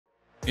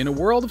In a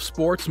world of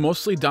sports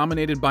mostly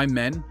dominated by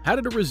men, how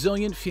did a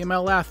resilient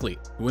female athlete,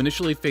 who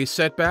initially faced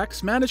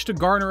setbacks, manage to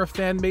garner a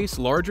fan base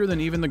larger than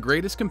even the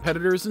greatest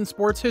competitors in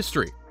sports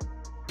history?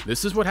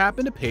 This is what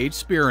happened to Paige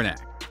Spiranac.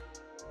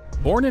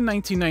 Born in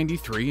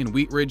 1993 in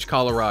Wheat Ridge,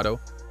 Colorado,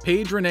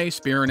 Paige Renee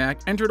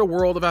Spiranac entered a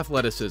world of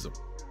athleticism.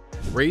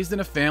 Raised in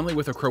a family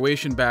with a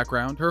Croatian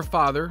background, her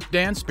father,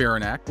 Dan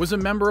Spiranac, was a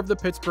member of the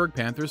Pittsburgh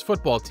Panthers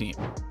football team,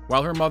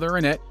 while her mother,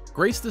 Annette,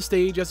 graced the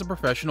stage as a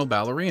professional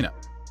ballerina.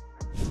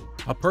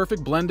 A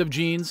perfect blend of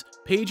genes,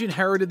 Paige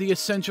inherited the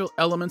essential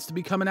elements to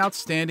become an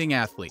outstanding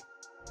athlete.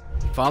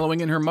 Following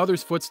in her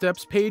mother's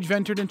footsteps, Paige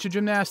ventured into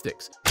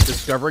gymnastics,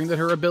 discovering that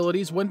her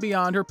abilities went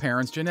beyond her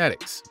parents'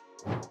 genetics.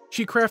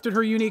 She crafted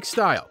her unique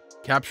style,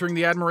 capturing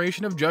the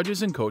admiration of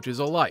judges and coaches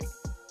alike.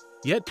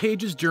 Yet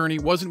Paige's journey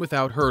wasn't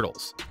without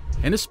hurdles.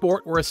 In a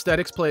sport where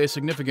aesthetics play a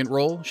significant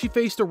role, she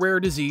faced a rare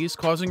disease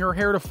causing her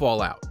hair to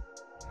fall out.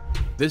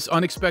 This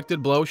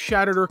unexpected blow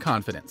shattered her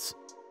confidence.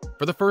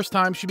 For the first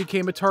time, she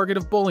became a target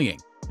of bullying,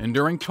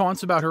 enduring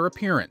taunts about her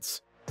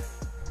appearance.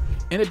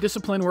 In a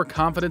discipline where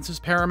confidence is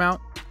paramount,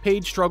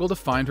 Paige struggled to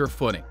find her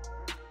footing.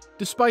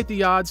 Despite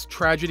the odds,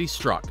 tragedy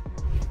struck.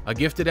 A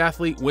gifted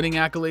athlete winning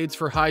accolades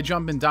for high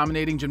jump and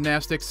dominating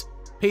gymnastics,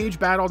 Paige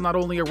battled not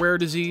only a rare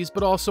disease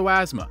but also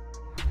asthma.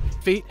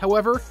 Fate,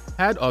 however,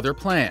 had other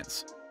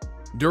plans.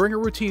 During a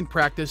routine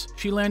practice,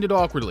 she landed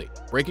awkwardly,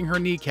 breaking her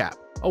kneecap,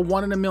 a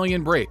 1 in a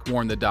million break,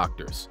 warned the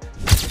doctors.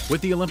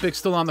 With the Olympics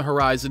still on the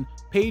horizon,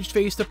 Paige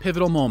faced a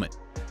pivotal moment.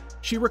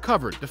 She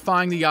recovered,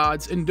 defying the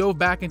odds, and dove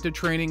back into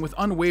training with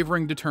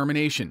unwavering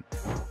determination.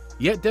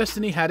 Yet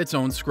destiny had its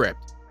own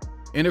script.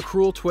 In a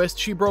cruel twist,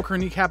 she broke her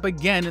kneecap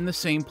again in the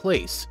same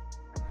place.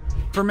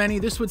 For many,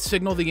 this would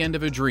signal the end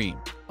of a dream,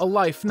 a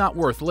life not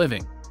worth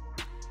living.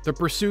 The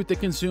pursuit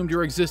that consumed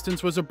your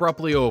existence was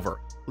abruptly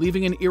over,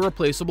 leaving an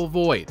irreplaceable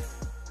void.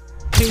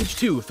 Paige,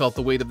 too, felt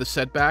the weight of the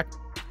setback.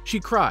 She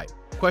cried,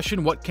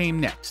 questioned what came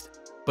next.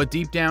 But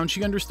deep down,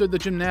 she understood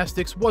that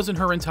gymnastics wasn't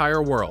her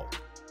entire world.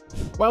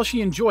 While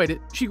she enjoyed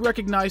it, she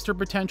recognized her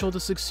potential to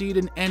succeed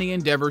in any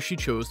endeavor she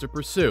chose to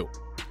pursue.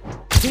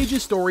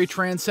 Paige's story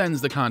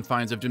transcends the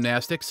confines of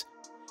gymnastics.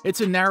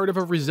 It's a narrative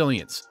of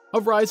resilience,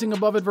 of rising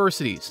above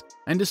adversities,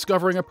 and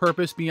discovering a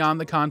purpose beyond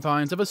the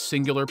confines of a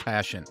singular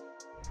passion.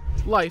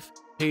 Life,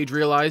 Paige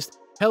realized,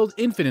 held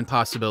infinite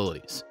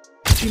possibilities.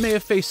 She may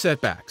have faced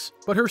setbacks,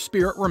 but her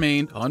spirit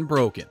remained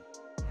unbroken.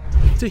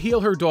 To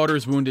heal her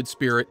daughter's wounded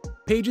spirit,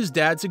 Paige's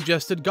dad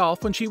suggested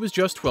golf when she was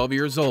just 12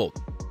 years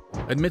old.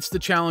 Amidst the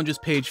challenges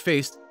Paige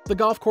faced, the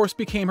golf course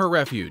became her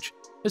refuge,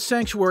 a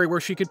sanctuary where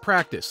she could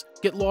practice,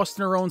 get lost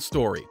in her own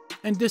story,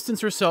 and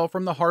distance herself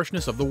from the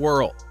harshness of the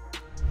world.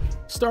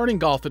 Starting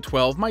golf at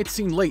 12 might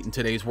seem late in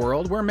today's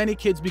world, where many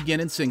kids begin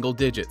in single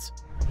digits.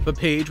 But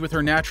Paige, with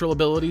her natural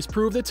abilities,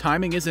 proved that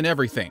timing isn't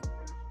everything.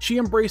 She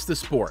embraced the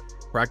sport,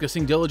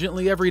 practicing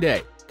diligently every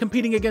day,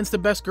 competing against the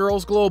best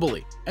girls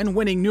globally, and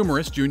winning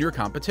numerous junior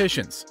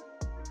competitions.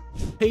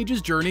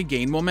 Paige's journey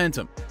gained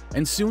momentum,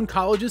 and soon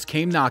colleges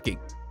came knocking.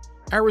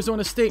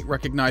 Arizona State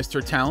recognized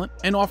her talent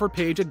and offered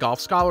Paige a golf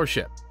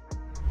scholarship.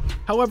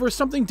 However,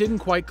 something didn't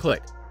quite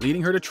click,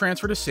 leading her to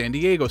transfer to San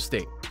Diego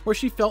State, where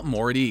she felt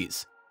more at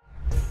ease.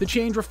 The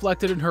change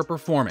reflected in her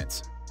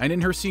performance, and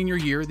in her senior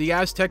year, the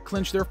Aztec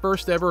clinched their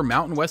first ever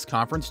Mountain West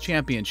Conference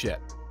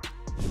championship.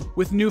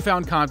 With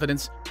newfound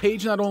confidence,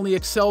 Paige not only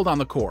excelled on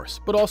the course,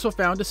 but also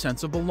found a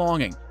sense of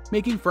belonging,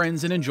 making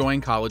friends and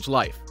enjoying college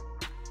life.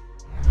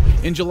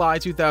 In July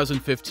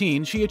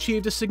 2015, she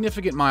achieved a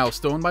significant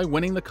milestone by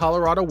winning the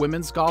Colorado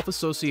Women's Golf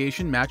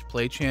Association Match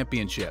Play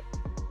Championship.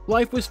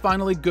 Life was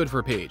finally good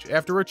for Paige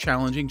after a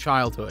challenging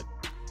childhood.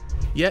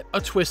 Yet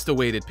a twist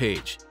awaited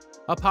Paige.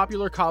 A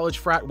popular college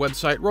frat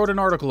website wrote an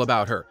article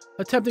about her,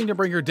 attempting to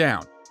bring her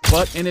down,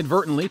 but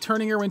inadvertently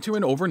turning her into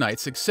an overnight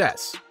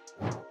success.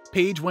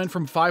 Paige went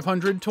from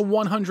 500 to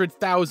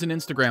 100,000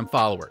 Instagram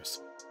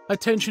followers.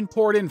 Attention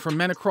poured in from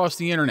men across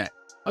the internet,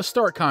 a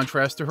stark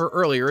contrast to her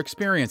earlier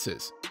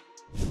experiences.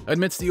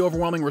 Amidst the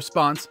overwhelming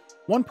response,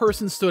 one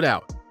person stood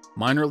out: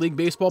 minor league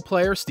baseball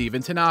player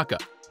Steven Tanaka.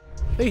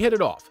 They hit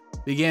it off,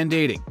 began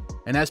dating,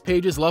 and as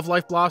Paige's love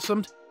life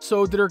blossomed,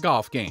 so did her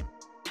golf game.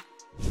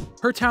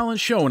 Her talent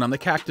shone on the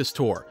Cactus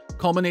Tour,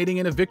 culminating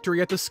in a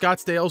victory at the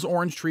Scottsdale's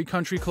Orange Tree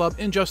Country Club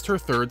in just her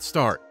third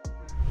start.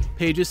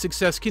 Paige's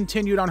success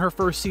continued on her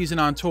first season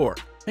on tour,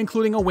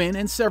 including a win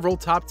and several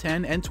top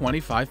 10 and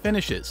 25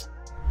 finishes.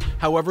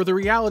 However, the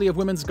reality of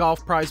women's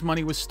golf prize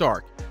money was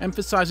stark,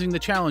 emphasizing the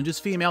challenges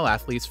female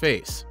athletes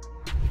face.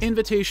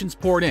 Invitations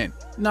poured in,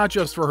 not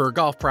just for her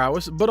golf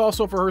prowess, but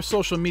also for her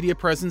social media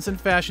presence and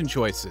fashion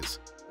choices.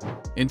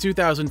 In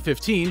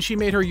 2015, she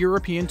made her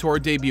European Tour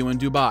debut in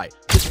Dubai,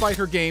 despite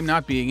her game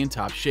not being in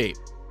top shape.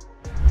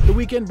 The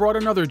weekend brought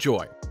another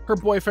joy. Her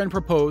boyfriend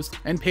proposed,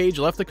 and Paige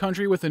left the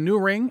country with a new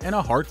ring and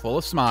a heart full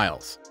of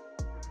smiles.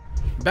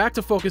 Back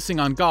to focusing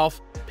on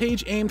golf,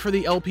 Paige aimed for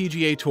the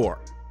LPGA Tour.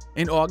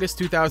 In August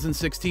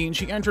 2016,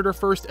 she entered her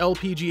first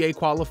LPGA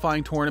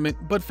qualifying tournament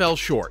but fell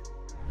short.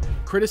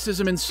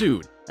 Criticism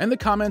ensued, and the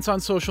comments on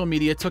social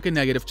media took a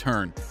negative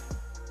turn.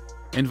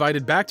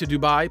 Invited back to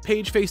Dubai,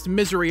 Paige faced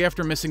misery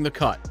after missing the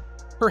cut.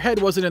 Her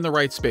head wasn't in the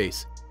right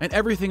space, and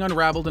everything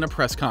unraveled in a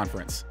press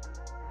conference.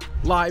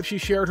 Live, she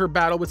shared her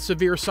battle with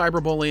severe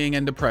cyberbullying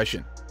and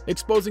depression,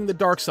 exposing the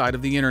dark side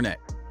of the internet.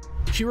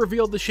 She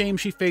revealed the shame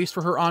she faced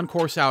for her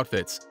on-course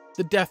outfits,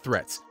 the death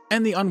threats,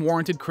 and the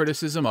unwarranted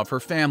criticism of her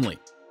family.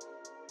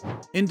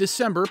 In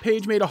December,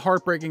 Paige made a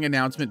heartbreaking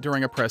announcement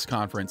during a press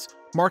conference,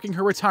 marking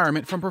her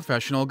retirement from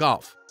professional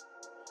golf.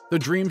 The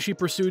dream she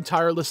pursued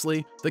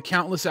tirelessly, the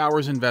countless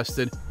hours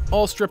invested,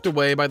 all stripped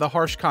away by the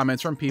harsh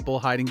comments from people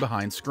hiding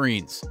behind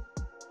screens.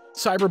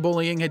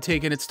 Cyberbullying had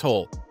taken its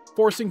toll,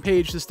 forcing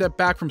Paige to step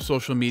back from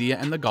social media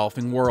and the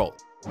golfing world.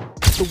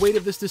 The weight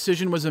of this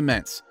decision was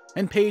immense,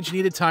 and Paige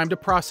needed time to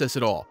process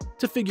it all,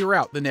 to figure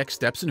out the next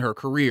steps in her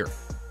career.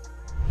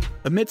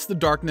 Amidst the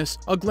darkness,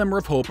 a glimmer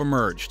of hope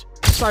emerged.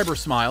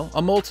 CyberSmile,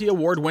 a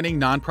multi-award-winning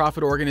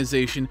nonprofit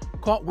organization,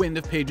 caught wind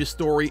of Paige's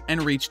story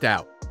and reached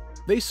out.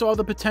 They saw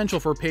the potential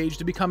for Paige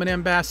to become an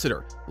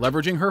ambassador,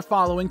 leveraging her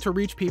following to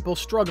reach people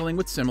struggling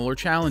with similar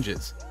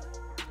challenges.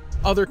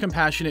 Other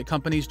compassionate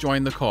companies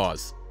joined the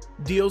cause.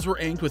 Deals were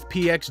inked with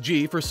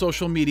PXG for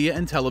social media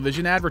and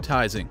television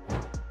advertising.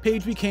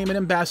 Paige became an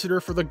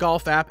ambassador for the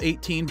golf app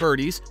 18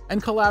 Birdies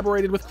and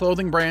collaborated with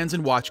clothing brands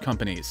and watch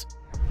companies.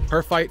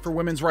 Her fight for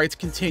women's rights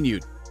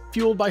continued,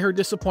 fueled by her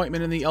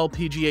disappointment in the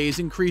LPGA's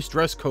increased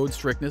dress code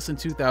strictness in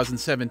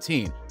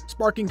 2017,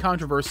 sparking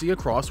controversy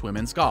across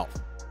women's golf.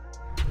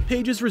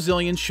 Paige's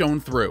resilience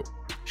shone through.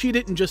 She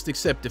didn't just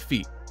accept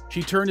defeat,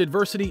 she turned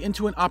adversity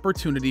into an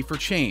opportunity for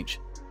change.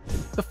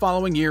 The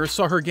following year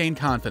saw her gain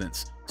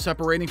confidence,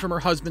 separating from her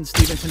husband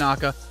Stephen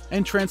Tanaka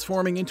and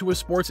transforming into a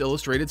Sports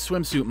Illustrated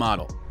swimsuit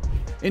model.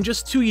 In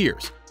just 2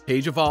 years,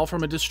 Paige evolved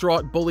from a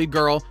distraught, bullied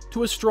girl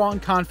to a strong,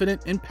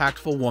 confident,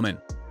 impactful woman.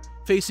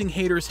 Facing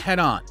haters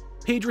head-on,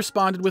 Paige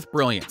responded with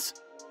brilliance.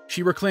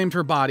 She reclaimed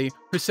her body,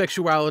 her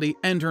sexuality,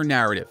 and her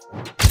narrative.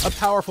 A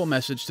powerful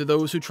message to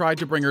those who tried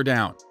to bring her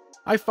down.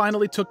 I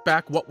finally took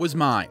back what was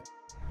mine.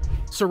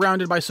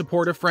 Surrounded by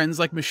supportive friends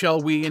like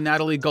Michelle Wie and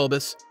Natalie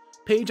Gulbis,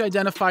 Paige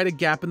identified a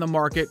gap in the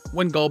market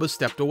when Gulbis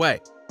stepped away.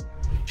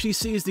 She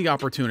seized the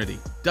opportunity,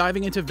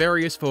 diving into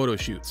various photo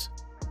shoots.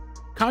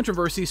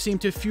 Controversy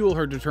seemed to fuel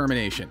her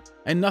determination,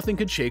 and nothing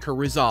could shake her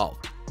resolve.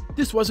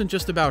 This wasn't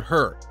just about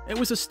her, it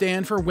was a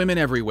stand for women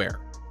everywhere.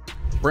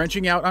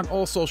 Branching out on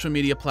all social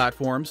media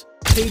platforms,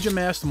 Paige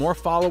amassed more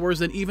followers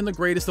than even the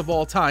greatest of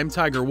all time,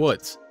 Tiger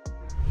Woods.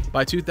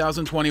 By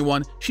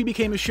 2021, she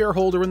became a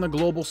shareholder in the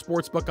global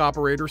sportsbook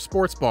operator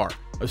SportsBar,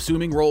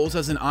 assuming roles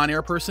as an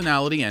on-air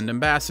personality and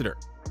ambassador.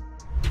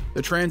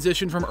 The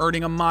transition from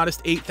earning a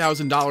modest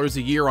 $8,000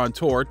 a year on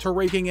tour to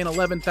raking in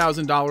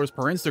 $11,000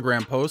 per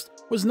Instagram post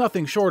was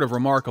nothing short of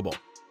remarkable.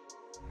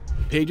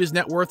 Paige's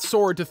net worth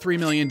soared to $3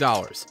 million,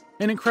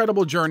 an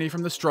incredible journey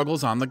from the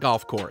struggles on the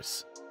golf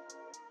course.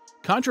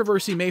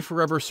 Controversy may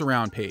forever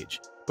surround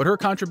Paige, but her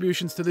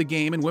contributions to the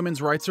game and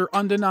women's rights are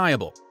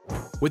undeniable.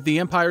 With the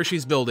empire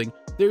she's building,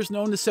 there's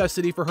no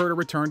necessity for her to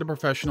return to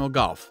professional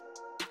golf.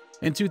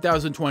 In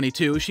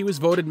 2022, she was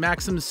voted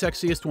Maxim's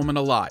Sexiest Woman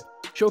Alive,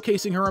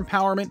 showcasing her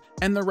empowerment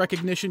and the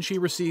recognition she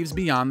receives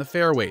beyond the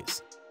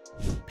fairways.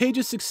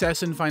 Paige's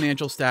success and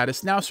financial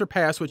status now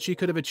surpass what she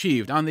could have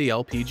achieved on the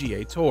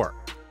LPGA Tour.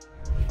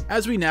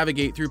 As we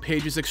navigate through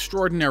Paige's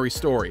extraordinary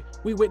story,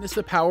 we witness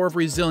the power of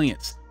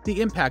resilience, the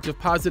impact of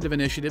positive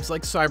initiatives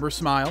like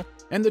CyberSmile,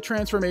 and the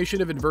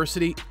transformation of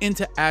adversity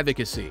into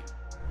advocacy.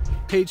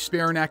 Paige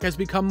Spiranac has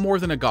become more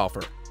than a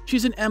golfer.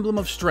 She's an emblem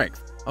of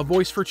strength, a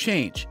voice for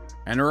change,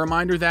 and a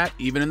reminder that,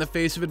 even in the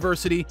face of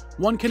adversity,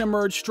 one can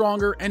emerge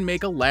stronger and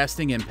make a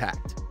lasting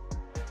impact.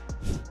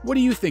 What do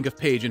you think of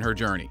Paige and her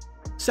journey?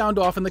 Sound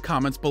off in the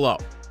comments below.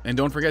 And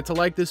don't forget to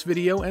like this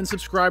video and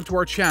subscribe to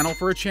our channel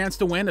for a chance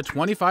to win a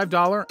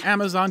 $25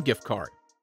 Amazon gift card.